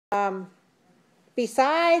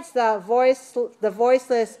Besides the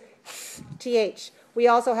voiceless th, we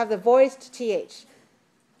also have the voiced th.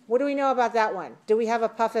 What do we know about that one? Do we have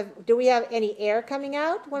any air coming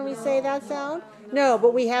out when we say that sound? No,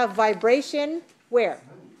 but we have vibration where?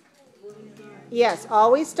 Yes,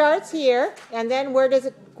 always starts here, and then where does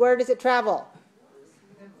it travel?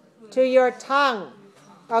 To your tongue.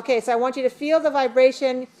 Okay, so I want you to feel the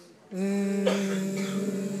vibration.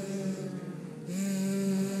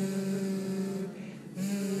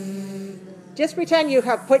 Just pretend you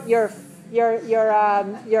have put your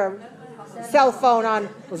cell phone on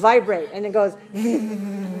vibrate, and it goes.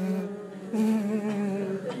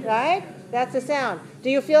 Right? That's the sound. Do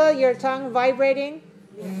you feel your tongue vibrating?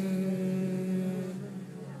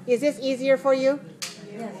 Is this easier for you?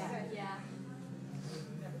 Yes.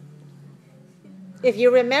 If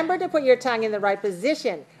you remember to put your tongue in the right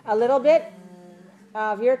position, a little bit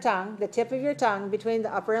of your tongue, the tip of your tongue between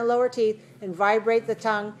the upper and lower teeth, and vibrate the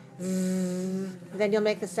tongue, then you'll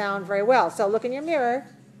make the sound very well. So look in your mirror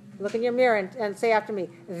and say after me,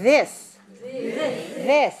 this,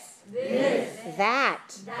 that,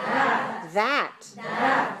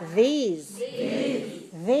 these,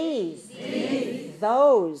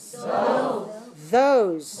 those,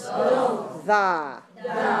 the,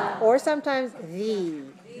 or sometimes the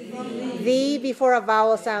before a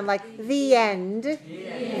vowel sound like the end,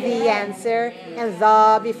 the answer, and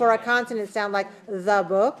the before a consonant sound like the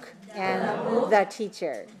book and the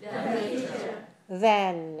teacher.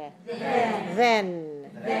 Then, them,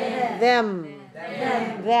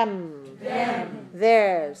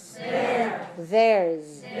 theirs,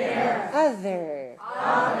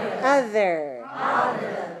 other,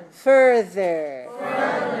 further.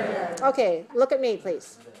 Okay, look at me,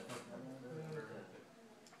 please.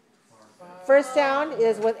 First sound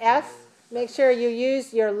is with F. Make sure you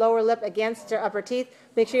use your lower lip against your upper teeth.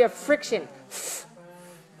 Make sure you have friction.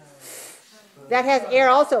 That has air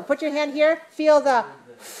also. Put your hand here. Feel the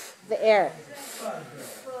air.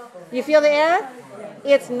 You feel the air?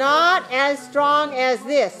 It's not as strong as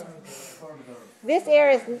this. This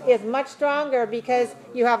air is much stronger because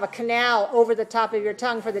you have a canal over the top of your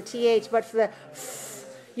tongue for the TH, but for the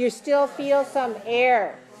you still feel some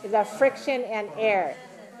air, the friction and air.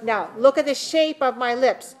 Now, look at the shape of my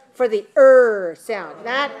lips for the sound.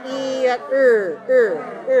 Not E,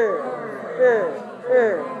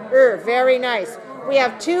 Very nice. We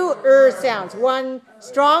have two sounds, one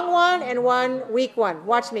strong one and one weak one.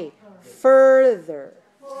 Watch me. Further.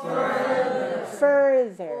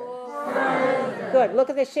 Good. Look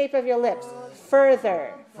at the shape of your lips.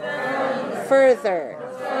 Further.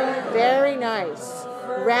 Very nice.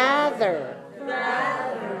 Rather.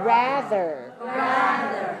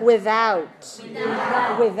 Without.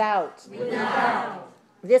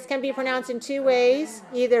 This can be pronounced in two ways,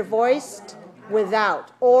 either voiced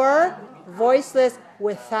without or voiceless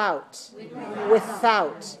without.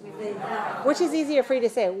 Which is easier for you to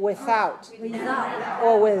say, without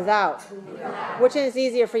or without? Which is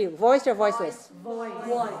easier for you, voiced or voiceless? Voice.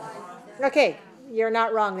 Okay, you're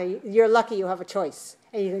not wrong. You're lucky you have a choice,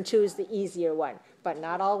 and you can choose the easier one. But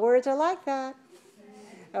not all words are like that.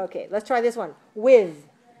 Okay, let's try this one. With.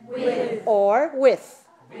 Or with.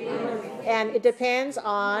 And it depends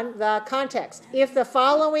on the context. If the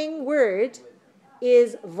following word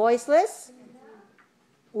is voiceless,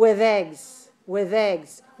 with eggs, with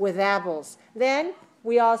apples, then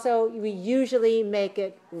we usually make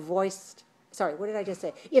it voiced. Sorry, what did I just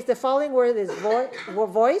say? If the following word is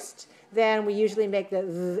voiced, then we usually make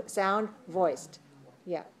the sound voiced.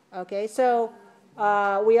 Yeah, okay, so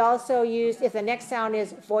we also use, if the next sound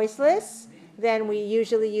is voiceless, then we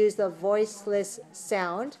usually use the voiceless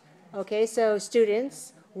sound. Okay, so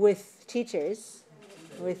students with teachers.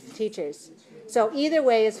 So either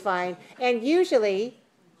way is fine. And usually,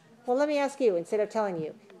 well, let me ask you, instead of telling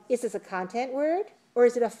you, is this a content word or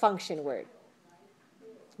is it a function word?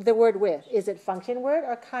 The word with, is it function word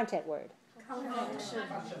or content word? Function.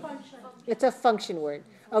 It's a function word.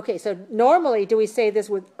 Okay, so normally do we say this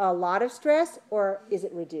with a lot of stress or is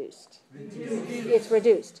it reduced? It's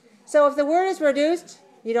reduced. So if the word is reduced,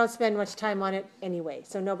 you don't spend much time on it anyway,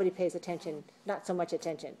 so nobody pays attention, not so much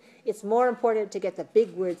attention. It's more important to get the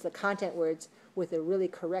big words, the content words, with a really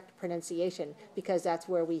correct pronunciation, because that's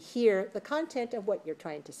where we hear the content of what you're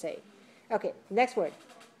trying to say. Okay, next word.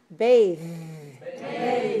 Bathe.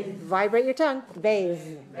 Vibrate your tongue.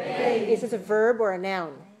 Bathe. Is this a verb or a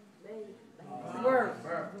noun?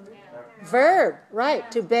 Verb, right,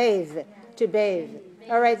 to bathe.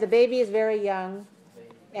 All right, the baby is very young,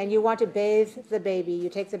 and you want to bathe the baby. You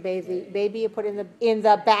take the baby, you put in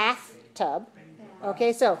the bathtub.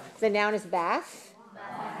 Okay, so the noun is bath,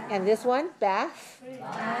 And this one, bath,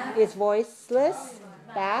 is voiceless.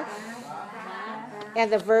 Bath.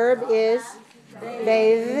 And the verb is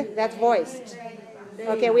bathe. That's voiced.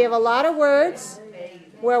 Okay, we have a lot of words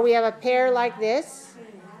where we have a pair like this.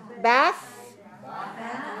 Bath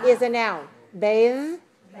is a noun. Bathe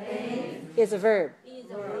is a verb.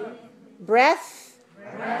 Breath,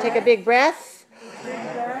 take a big breath.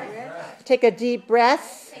 Take a deep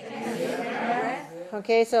breath.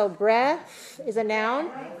 Okay, so breath is a noun.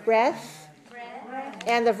 Breath.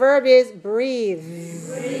 And the verb is breathe.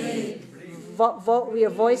 We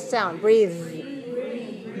have voice sound.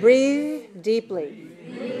 Breathe. Breathe deeply.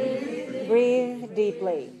 Breathe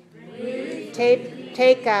deeply.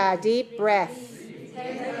 Take a deep breath.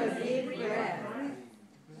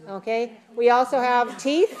 Okay, we also have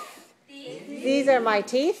teeth. These are my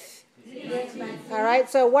teeth. All right,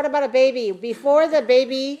 so what about a baby? Before the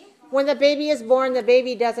baby, when the baby is born, the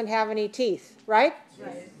baby doesn't have any teeth, right?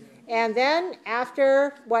 And then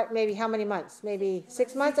after, what, maybe how many months? Maybe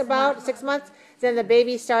 6 months, about 6 months, then the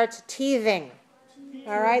baby starts teething.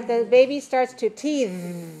 All right, the baby starts to teeth.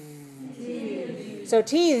 So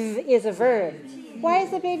teeth is a verb. Why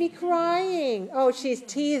is the baby crying? Oh, she's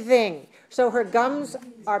teething. So her gums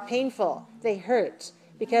are painful. They hurt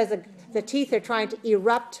because the teeth are trying to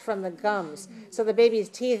erupt from the gums. So the baby is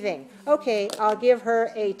teething. Okay, I'll give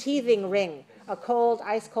her a teething ring, a cold,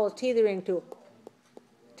 ice-cold teething ring to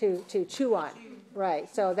chew on. Right,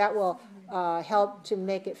 so that will help to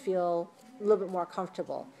make it feel a little bit more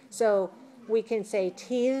comfortable. So we can say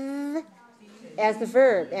teeth as the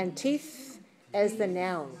verb and teeth as the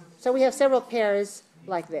noun. So we have several pairs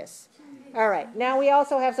like this. All right, now we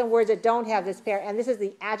also have some words that don't have this pair, and this is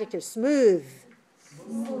the adjective smooth.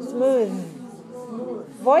 Smooth.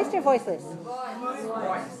 Voiced or voiceless?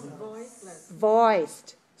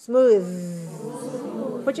 Voiced.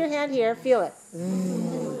 Smooth. Put your hand here, feel it.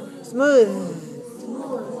 Smooth.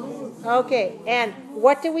 Okay, and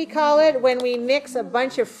what do we call it when we mix a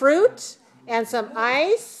bunch of fruit and some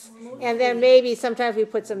ice, and then maybe sometimes we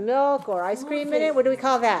put some milk or ice cream in it? What do we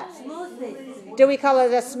call that? Do we call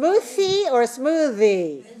it a smoothie or a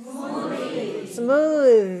smoothie?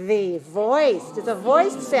 Smoothie. Voiced. It's a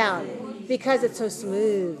voiced sound because it's so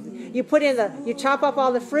smooth. You chop up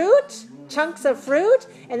all the fruit, chunks of fruit,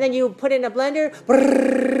 and then you put it in a blender.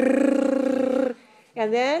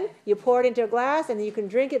 And then you pour it into a glass, and you can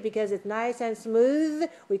drink it because it's nice and smooth.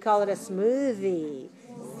 We call it a smoothie.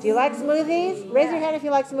 Do you like smoothies? Raise your hand if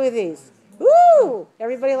you like smoothies. Woo!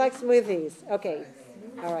 Everybody likes smoothies. Okay.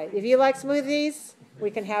 All right. If you like smoothies, we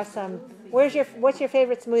can have some. What's your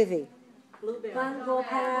favorite smoothie?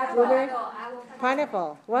 Blueberry?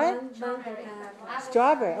 Pineapple. What?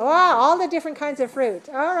 Strawberry. Wow, all the different kinds of fruit.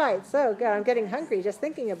 All right. So good. I'm getting hungry just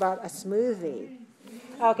thinking about a smoothie.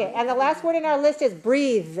 Okay. And the last word in our list is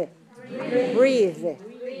breathe. Breathe.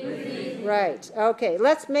 Right. Okay.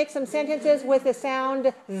 Let's make some sentences with the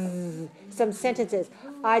sound z. Some sentences.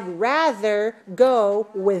 I'd rather go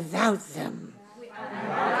without them.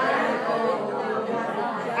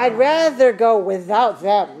 I'd rather go without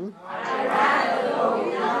them.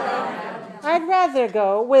 I'd rather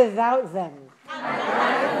go without them.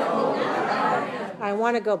 I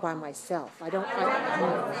want to go by myself.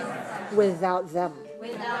 Without them.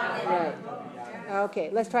 Right. Okay,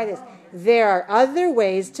 let's try this. There are other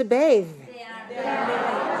ways to bathe.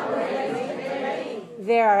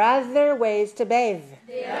 There are other ways to bathe.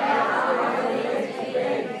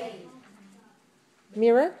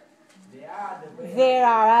 Mirror? There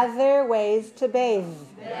are other ways to bathe.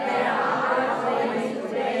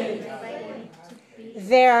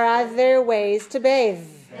 There are other ways to bathe.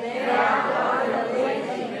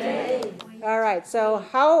 All right, so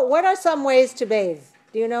what are some ways to bathe?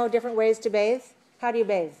 Do you know different ways to bathe? How do you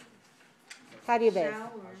bathe? How do you bathe?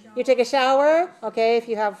 You take a shower. Okay, if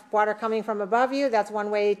you have water coming from above you, that's one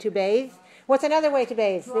way to bathe. What's another way to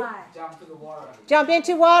bathe? Jump to the water. Jump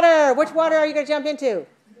into water. Which water are you going to jump into?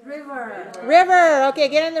 River. River. Okay,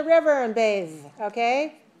 get in the river and bathe.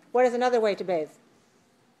 Okay? What is another way to bathe?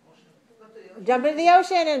 Jump into the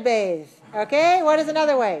ocean and bathe. Okay? What is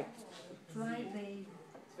another way? Dry bathe.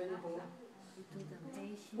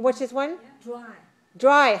 Which is one? Dry.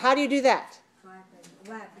 Dry. How do you do that? Dry bathe.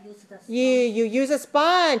 Wet. Use the sponge. You use a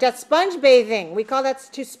sponge. That's sponge bathing. We call that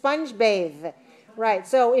to sponge bathe. Right.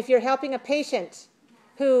 So if you're helping a patient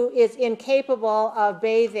who is incapable of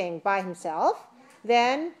bathing by himself,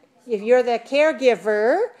 then if you're the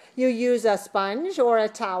caregiver, you use a sponge or a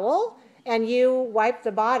towel and you wipe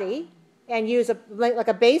the body and use like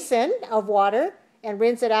a basin of water and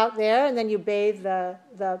rinse it out there, and then you bathe the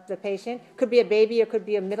patient. Could be a baby, or could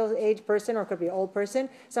be a middle-aged person, or it could be an old person,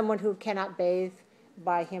 someone who cannot bathe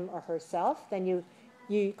by him or herself, then you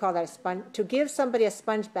call that a sponge. To give somebody a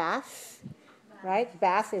sponge bath, right?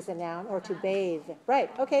 Bath is a noun, or to bathe. Right,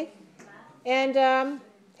 okay. And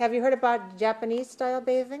have you heard about Japanese style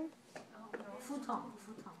bathing? Futon.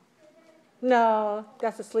 No,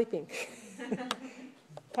 that's a sleeping.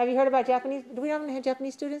 Have you heard about Japanese? Do we have any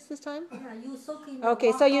Japanese students this time? Yeah, you soak in the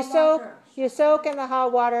Okay, so you hot soak in the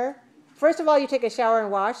hot water. First of all, you take a shower and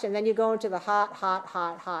wash, and then you go into the hot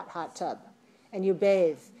tub, and you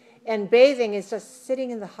bathe. And bathing is just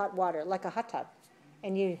sitting in the hot water, like a hot tub,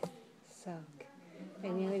 and you soak,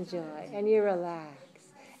 and you enjoy, and you relax,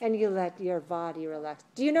 and you let your body relax.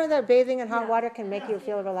 Do you know that bathing in hot water can make you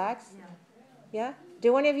feel relaxed? Yeah?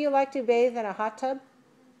 Do any of you like to bathe in a hot tub,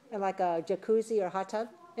 in like a jacuzzi or hot tub?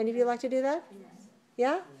 Any of you like to do that? Yes.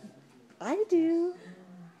 Yeah? I do.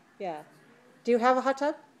 Yeah. Do you have a hot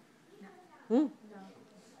tub? No.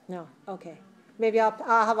 No. Okay. Maybe I'll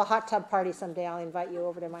have a hot tub party someday. I'll invite you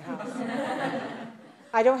over to my house.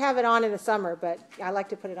 I don't have it on in the summer, but I like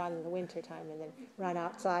to put it on in the winter time and then run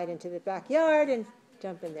outside into the backyard and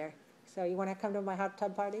jump in there. So you want to come to my hot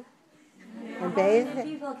tub party and bathe? How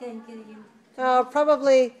many people can get you?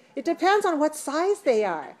 Probably, it depends on what size they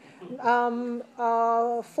are.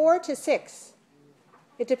 4 to 6.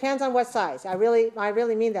 It depends on what size. I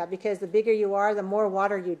really mean that, because the bigger you are, the more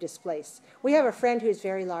water you displace. We have a friend who's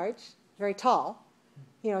very large, very tall,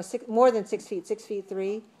 more than 6 feet,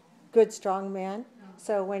 6'3", good, strong man.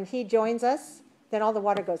 So when he joins us, then all the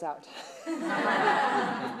water goes out.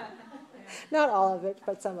 Not all of it,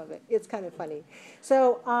 but some of it. It's kind of funny.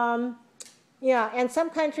 So, yeah, and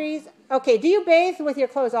some countries, okay, do you bathe with your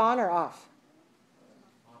clothes on or off?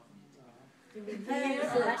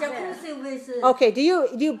 Jacuzzi with Okay, do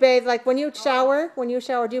you bathe, like when you shower,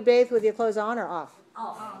 do you bathe with your clothes on or off?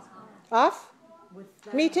 off. Off?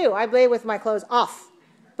 Me too. I bathe with my clothes off.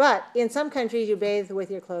 But in some countries, you bathe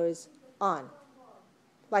with your clothes on.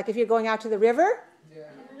 Like if you're going out to the river.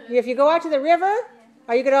 If you go out to the river,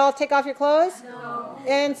 are you going to all take off your clothes? No.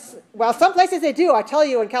 And, well, some places they do. I tell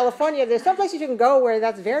you, in California, there's some places you can go where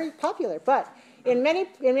that's very popular. But in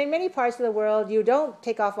many parts of the world, you don't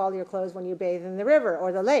take off all your clothes when you bathe in the river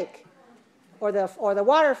or the lake or the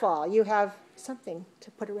waterfall. You have something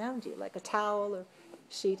to put around you, like a towel or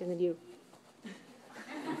sheet, and then you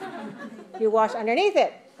wash underneath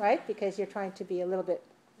it, right? Because you're trying to be a little bit.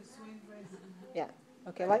 Yeah.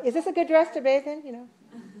 Okay. Well, is this a good dress to bathe in?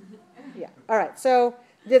 Yeah. All right. So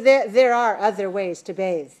there are other ways to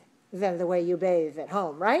bathe than the way you bathe at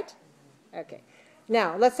home, right? Okay.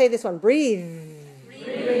 Now let's say this one. Breathe.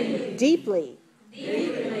 Breathe. Deeply.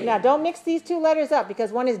 Deeply. Now don't mix these two letters up,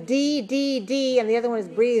 because one is D, D, D, and the other one is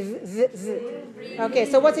breathe. Z, Z. Okay.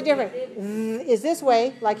 So what's the difference? Is this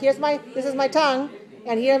way? Like this is my tongue,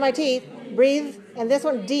 and here are my teeth. Breathe, and this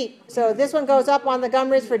one deep. So this one goes up on the gum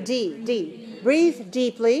ridge for D. D. Breathe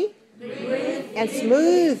deeply. Breathe and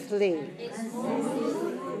smoothly.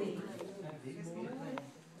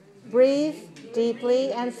 Breathe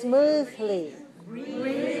deeply and smoothly.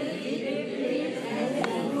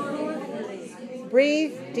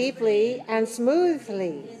 Breathe deeply and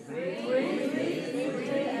smoothly.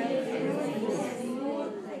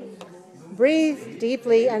 Breathe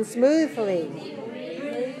deeply and smoothly.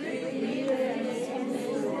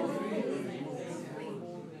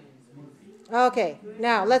 Okay,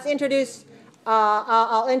 now let's introduce,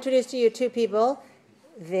 I'll introduce to you two people.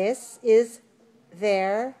 This is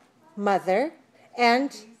their mother,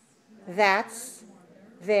 and that's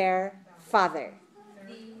their father.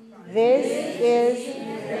 This is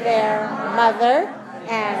their mother,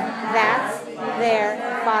 and that's their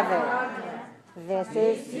father. This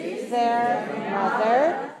is their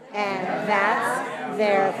mother, and that's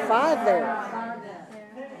their father.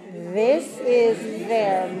 This is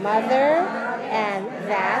their mother, and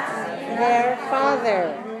that's their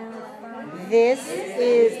father. This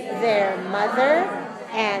is their mother,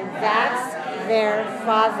 and that's their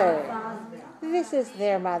father. This is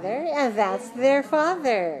their mother, and that's their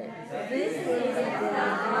father.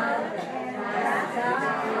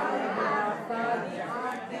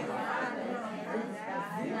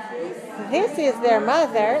 This is their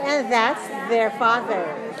mother, and that's their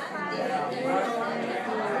father.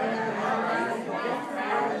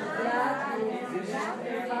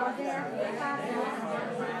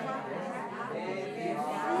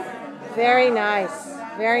 Very nice.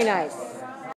 Very nice.